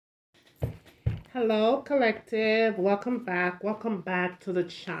Hello, collective. Welcome back. Welcome back to the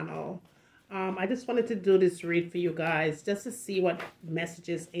channel. I just wanted to do this read for you guys just to see what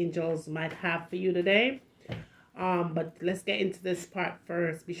messages angels might have for you today. But let's get into this part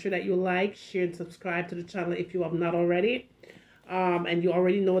first. Be sure that you like, share, and subscribe to the channel if you have not already. And you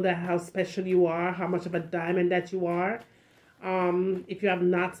already know that how special you are, how much of a diamond that you are. If you have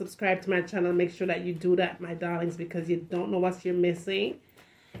not subscribed to my channel, make sure that you do that, my darlings, because you don't know what you're missing.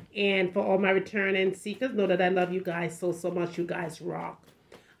 And for all my returning seekers, know that I love you guys so much. You guys rock.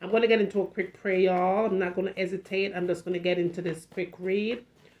 I'm going to get into a quick prayer, y'all. I'm not going to hesitate. I'm just going to get into this quick read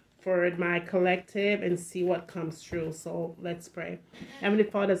for my collective and see what comes through. So let's pray. Heavenly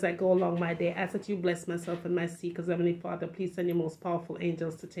Father, as I go along my day, I ask that you bless myself and my seekers. Heavenly Father, please send your most powerful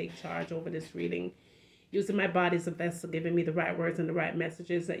angels to take charge over this reading, using my body as a vessel, giving me the right words and the right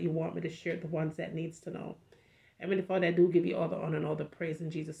messages that you want me to share, the ones that needs to know. Heavenly Father, I do give you all the honor and all the praise. In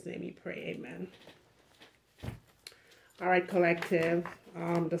Jesus' name we pray. Amen. All right, collective.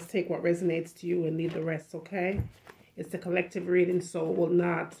 Just take what resonates to you and leave the rest, okay? It's the collective reading, so it will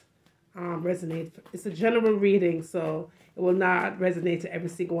not resonate. It's a general reading, so it will not resonate to every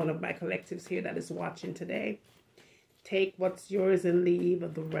single one of my collectives here that is watching today. Take what's yours and leave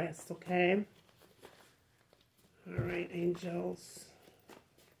the rest, okay? All right, angels.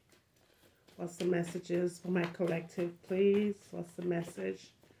 What's the messages for my collective, please? What's the message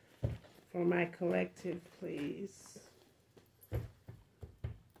for my collective, please?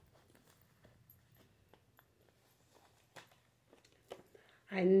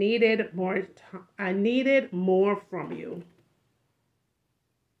 I needed more from you.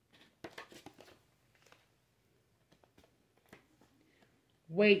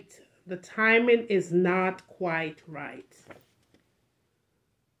 Wait, the timing is not quite right.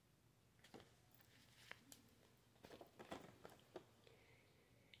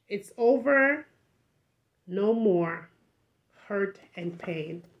 It's over. No more hurt and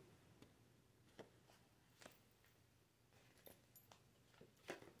pain.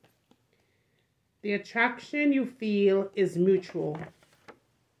 The attraction you feel is mutual.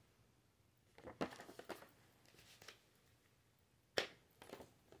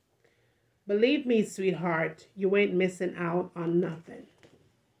 Believe me, sweetheart, you ain't missing out on nothing.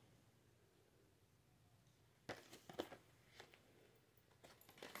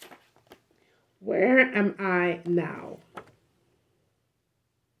 Where am I now?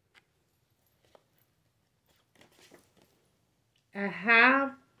 I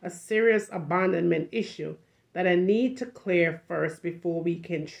have a serious abandonment issue that I need to clear first before we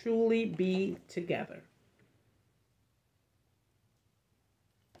can truly be together.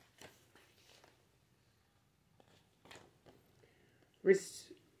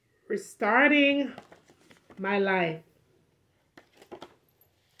 Restarting my life.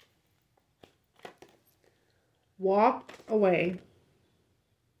 Walked away.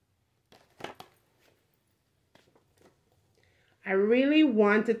 I really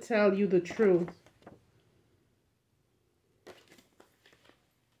want to tell you the truth.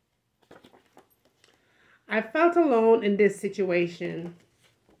 I felt alone in this situation.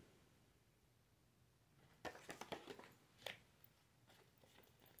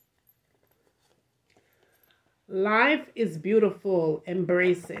 Life is beautiful.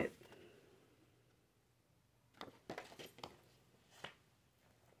 Embrace it.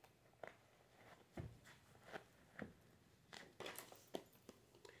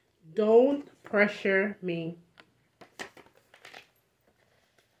 Don't pressure me.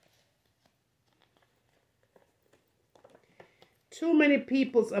 Too many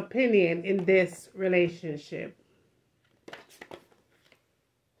people's opinion in this relationship.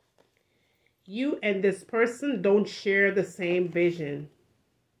 You and this person don't share the same vision.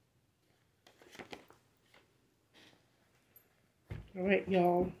 All right,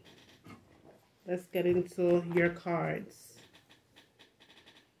 y'all. Let's get into your cards.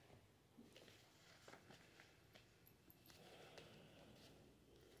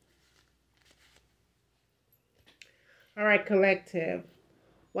 All right, collective.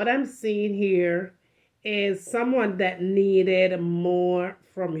 What I'm seeing here is someone that needed more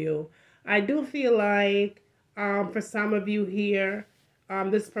from you. I do feel like for some of you here,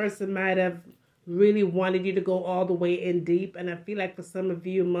 this person might have really wanted you to go all the way in deep. And I feel like for some of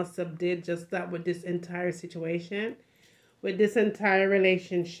you must have did just that with this entire situation, with this entire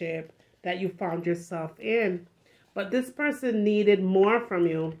relationship that you found yourself in. But this person needed more from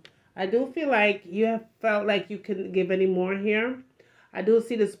you. I do feel like you have felt like you couldn't give any more here. I do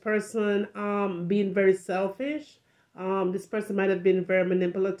see this person being very selfish. This person might have been very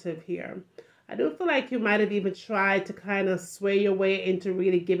manipulative here. I do feel like you might have even tried to kind of sway your way into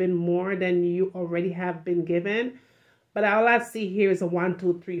really giving more than you already have been given. But all I see here is a 1,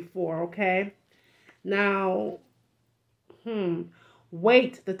 2, 3, 4, okay? Now,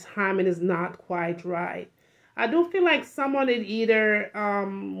 wait, the timing is not quite right. I do feel like someone is either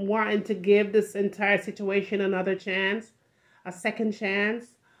wanting to give this entire situation another chance, a second chance.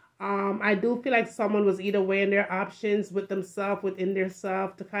 I do feel like someone was either weighing their options with themselves, within their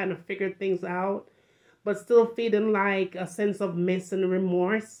self, to kind of figure things out, but still feeling like a sense of missing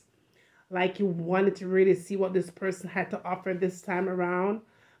remorse, like you wanted to really see what this person had to offer this time around.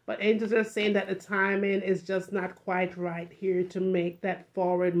 But angels are saying that the timing is just not quite right here to make that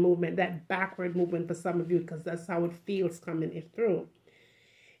forward movement, that backward movement for some of you, because that's how it feels coming through.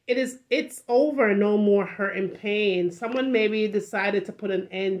 It's over, no more hurt and pain. Someone maybe decided to put an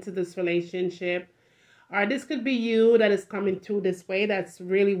end to this relationship. Or this could be you that is coming through this way, that's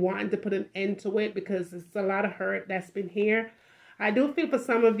really wanting to put an end to it because it's a lot of hurt that's been here. I do feel for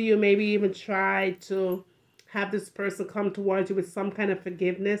some of you, maybe even try to have this person come towards you with some kind of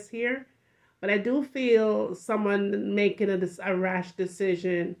forgiveness here. But I do feel someone making a rash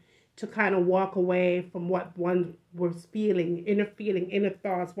decision to kind of walk away from what one was feeling, inner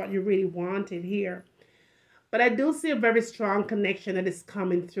thoughts, what you really wanted here. But I do see a very strong connection that is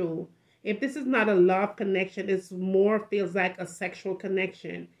coming through. If this is not a love connection, it's more feels like a sexual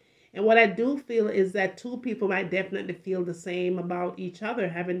connection. And what I do feel is that two people might definitely feel the same about each other,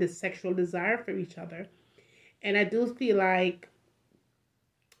 having this sexual desire for each other. And I do feel like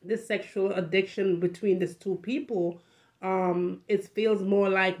this sexual addiction between these two people, it feels more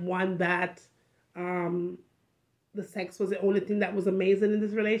like one that the sex was the only thing that was amazing in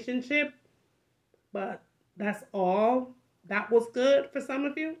this relationship. But that's all that was good for some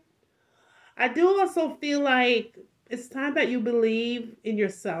of you. I do also feel like it's time that you believe in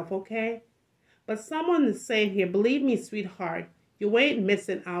yourself, okay? But someone is saying here, believe me, sweetheart, you ain't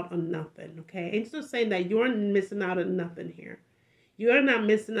missing out on nothing, okay? Angels are saying that you're missing out on nothing here. You're not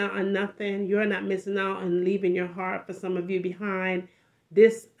missing out on nothing. You're not missing out on leaving your heart for some of you behind.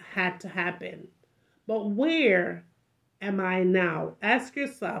 This had to happen. But where am I now? Ask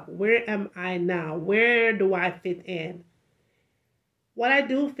yourself, where am I now? Where do I fit in? What I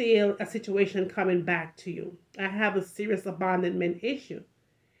do feel a situation coming back to you. I have a serious abandonment issue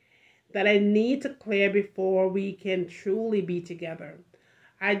that I need to clear before we can truly be together.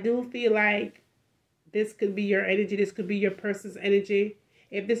 I do feel like this could be your energy. This could be your person's energy.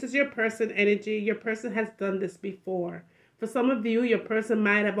 If this is your person energy, your person has done this before. For some of you, your person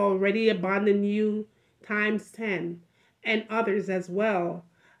might have already abandoned you times 10 and others as well.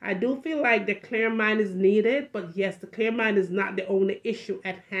 I do feel like the clear mind is needed, but yes, the clear mind is not the only issue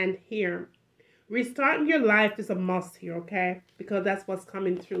at hand here. Restarting your life is a must here, okay? Because that's what's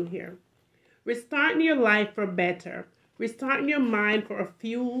coming through here. Restarting your life for better. Restarting your mind for a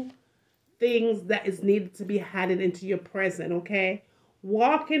few things that is needed to be added into your present, okay?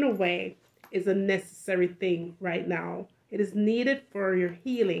 Walking away is a necessary thing right now. It is needed for your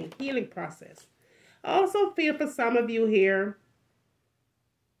healing process. I also feel for some of you here,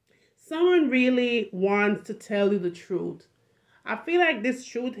 someone really wants to tell you the truth. I feel like this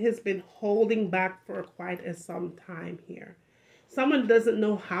truth has been holding back for quite some time here. Someone doesn't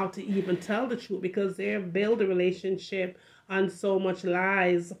know how to even tell the truth because they've built a relationship on so much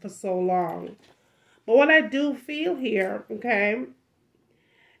lies for so long. But what I do feel here, okay,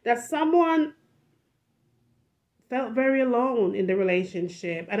 that someone felt very alone in the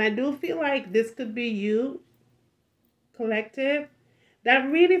relationship. And I do feel like this could be you, collective,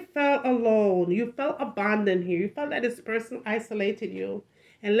 that really felt alone. You felt abandoned here. You felt that this person isolated you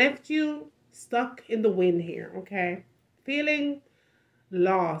and left you stuck in the wind here, okay? Feeling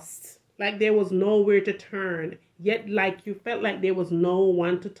lost, like there was nowhere to turn, yet like you felt like there was no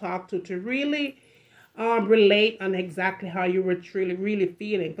one to talk to really relate on exactly how you were truly, really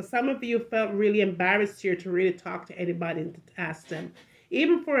feeling. For some of you, felt really embarrassed here to really talk to anybody and to ask them,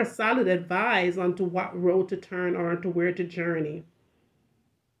 even for a solid advice onto what road to turn or to where to journey.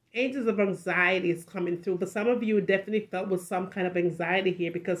 Angels of anxiety is coming through. But some of you definitely felt with some kind of anxiety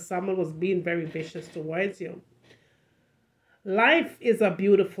here because someone was being very vicious towards you. Life is a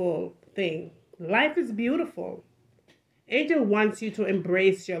beautiful thing. Life is beautiful. Angel wants you to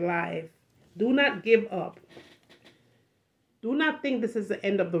embrace your life. Do not give up. Do not think this is the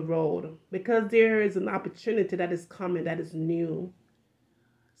end of the road because there is an opportunity that is coming that is new.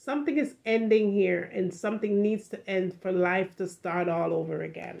 Something is ending here and something needs to end for life to start all over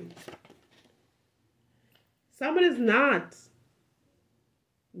again. Someone is not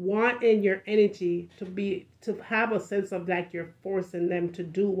want in your energy to have a sense of like you're forcing them to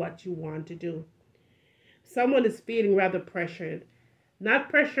do what you want to do. Someone is feeling rather pressured.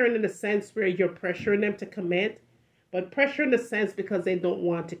 Not pressuring in the sense where you're pressuring them to commit, but pressure in the sense because they don't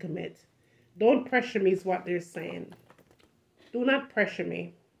want to commit. Don't pressure me is what they're saying. Do not pressure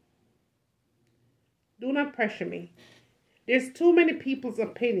me. Do not pressure me. There's too many people's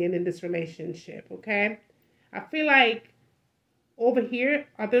opinion in this relationship, okay? I feel like over here,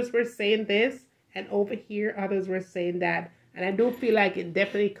 others were saying this, and over here, others were saying that. And I do feel like it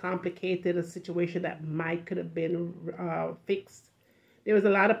definitely complicated a situation that might could have been fixed. There was a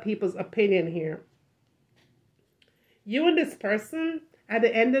lot of people's opinion here. You and this person, at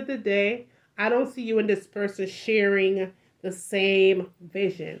the end of the day, I don't see you and this person sharing the same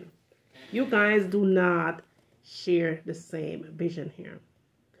vision. You guys do not share the same vision here,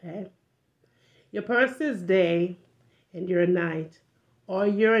 okay? Your person's day and your night, or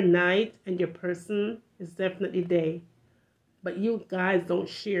you're a night and your person is definitely day, but you guys don't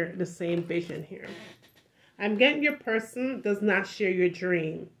share the same vision here. I'm getting your person does not share your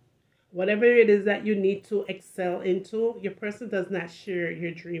dream. Whatever it is that you need to excel into, your person does not share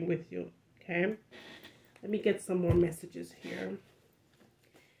your dream with you, okay? Let me get some more messages here.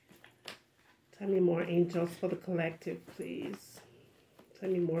 Tell me more, angels, for the collective, please. Tell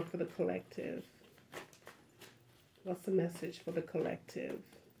me more for the collective. What's the message for the collective?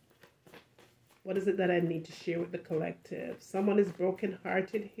 What is it that I need to share with the collective? Someone is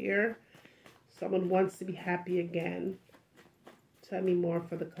brokenhearted here. Someone wants to be happy again. Tell me more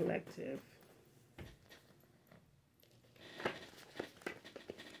for the collective.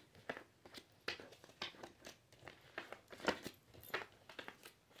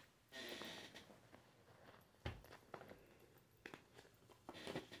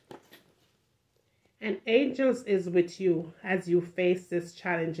 And angels is with you as you face this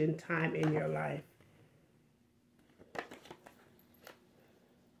challenging time in your life.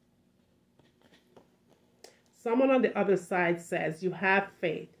 Someone on the other side says you have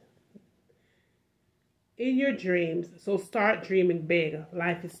faith in your dreams, so start dreaming big.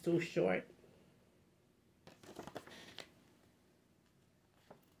 Life is too short.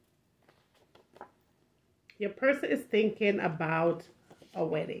 Your person is thinking about a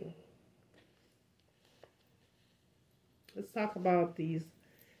wedding. Let's talk about these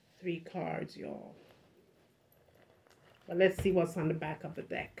 3 cards, y'all. But let's see what's on the back of the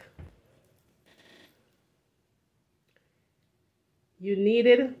deck. You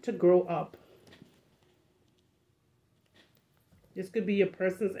needed to grow up. This could be your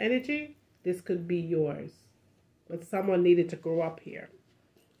person's energy. This could be yours. But someone needed to grow up here.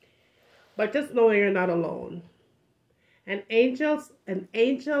 But just know you're not alone. An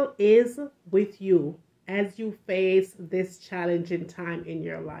angel is with you as you face this challenging time in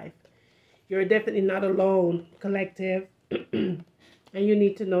your life. You're definitely not alone, collective. And you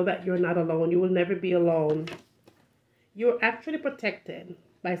need to know that you're not alone. You will never be alone. You're actually protected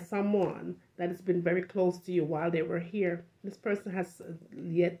by someone that has been very close to you while they were here. This person has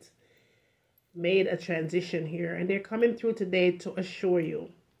yet made a transition here, and they're coming through today to assure you.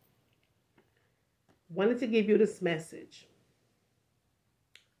 Wanted to give you this message.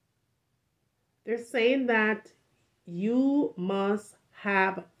 They're saying that you must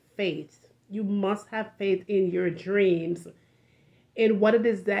have faith. You must have faith in your dreams, in what it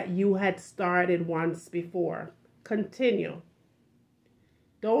is that you had started once before. Continue.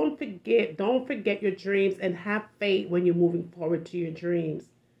 Don't forget your dreams, and have faith when you're moving forward to your dreams.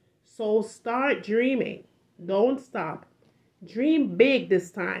 So start dreaming. Don't stop. Dream big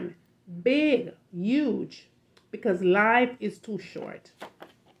this time. Big, huge, because life is too short.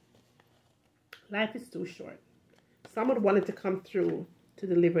 Life is too short. Someone wanted to come through to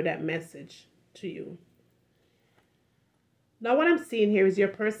deliver that message to you. Now what I'm seeing here is your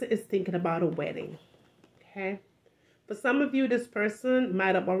person is thinking about a wedding. Okay? For some of you, this person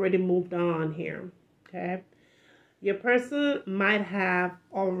might have already moved on here. Okay? Your person might have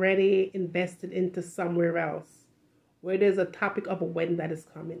already invested into somewhere else, where there's a topic of a wedding that is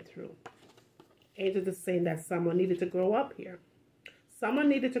coming through. Angels is saying that someone needed to grow up here. Someone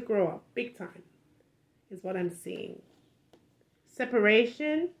needed to grow up big time, is what I'm seeing.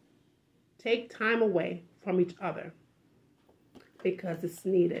 Separation, take time away from each other because it's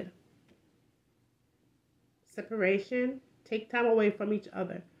needed. Separation, take time away from each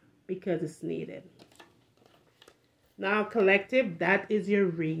other because it's needed. Now, collective, that is your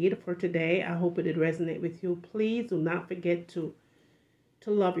read for today. I hope it did resonate with you. Please do not forget to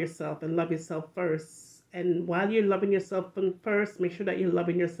love yourself and love yourself first. And while you're loving yourself first, make sure that you're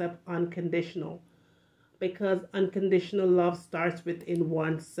loving yourself unconditional. because unconditional love starts within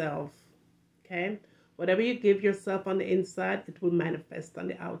oneself. Okay? Whatever you give yourself on the inside, it will manifest on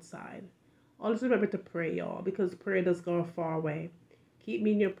the outside. Always remember to pray, y'all, because prayer does go a far way. Keep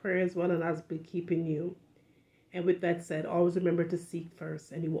me in your prayers, one, and I'll be keeping you. And with that said, always remember to seek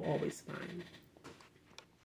first, and you will always find.